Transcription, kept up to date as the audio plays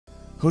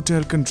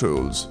Hotel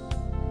controls.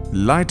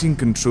 Lighting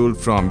control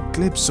from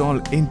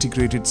Clipsol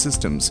integrated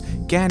systems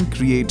can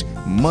create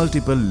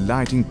multiple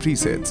lighting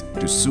presets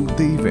to suit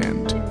the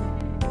event.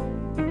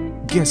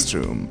 Guest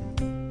room.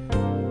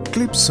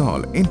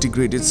 Clipsol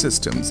integrated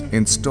systems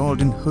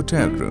installed in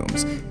hotel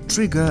rooms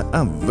trigger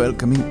a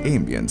welcoming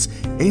ambience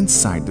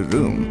inside the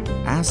room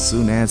as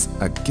soon as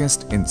a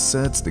guest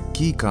inserts the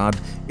key card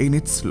in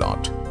its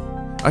slot.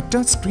 A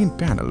touchscreen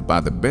panel by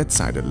the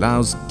bedside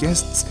allows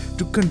guests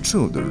to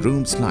control the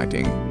room's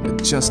lighting,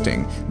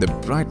 adjusting the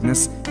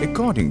brightness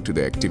according to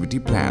the activity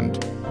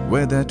planned,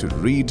 whether to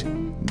read,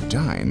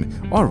 dine,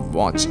 or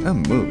watch a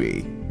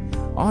movie.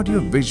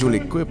 Audio-visual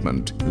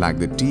equipment like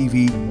the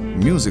TV,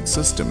 music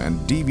system and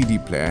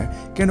DVD player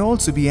can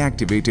also be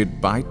activated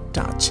by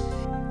touch.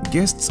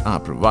 Guests are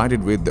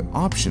provided with the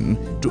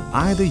option to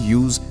either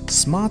use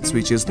smart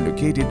switches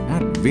located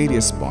at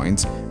various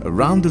points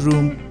around the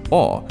room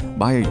or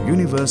by a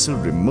universal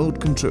remote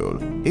control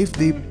if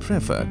they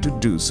prefer to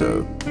do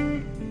so.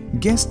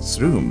 Guests'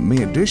 room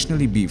may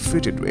additionally be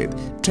fitted with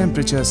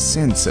temperature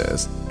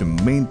sensors to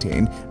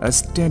maintain a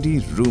steady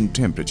room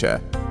temperature,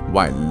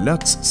 while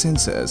lux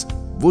sensors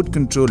would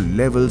control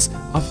levels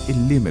of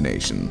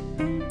illumination.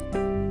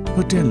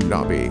 Hotel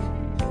lobby.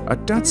 A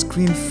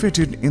touchscreen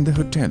fitted in the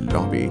hotel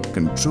lobby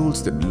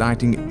controls the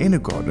lighting in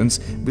accordance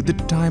with the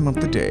time of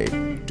the day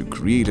to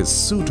create a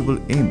suitable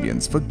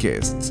ambience for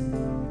guests.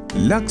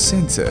 Lux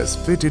sensors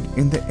fitted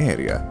in the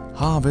area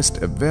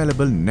harvest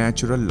available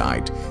natural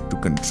light to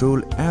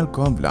control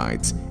alcove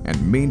lights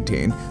and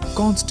maintain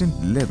constant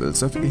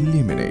levels of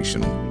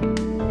illumination.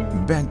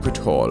 Banquet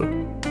hall.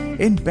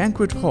 In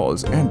banquet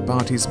halls and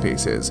party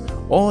spaces,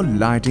 all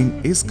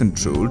lighting is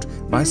controlled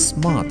by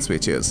smart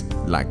switches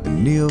like the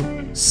Neo,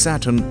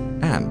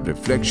 Saturn and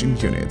reflection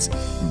units,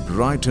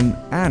 brighten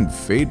and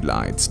fade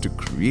lights to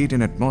create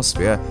an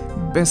atmosphere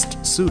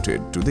best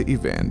suited to the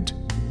event.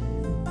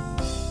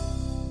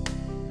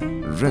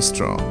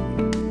 Restaurant.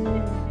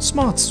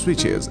 Smart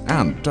switches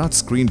and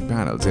touchscreen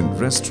panels in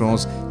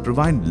restaurants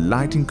provide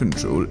lighting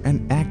control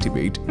and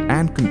activate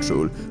and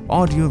control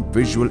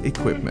audio-visual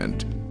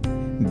equipment.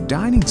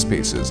 Dining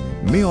spaces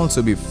may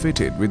also be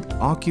fitted with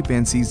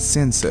occupancy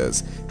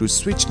sensors to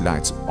switch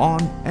lights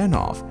on and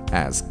off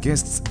as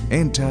guests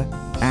enter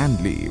and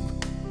leave.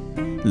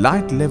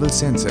 Light level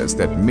sensors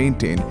that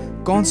maintain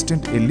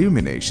constant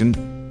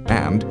illumination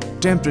and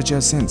temperature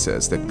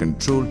sensors that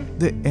control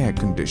the air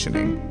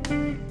conditioning.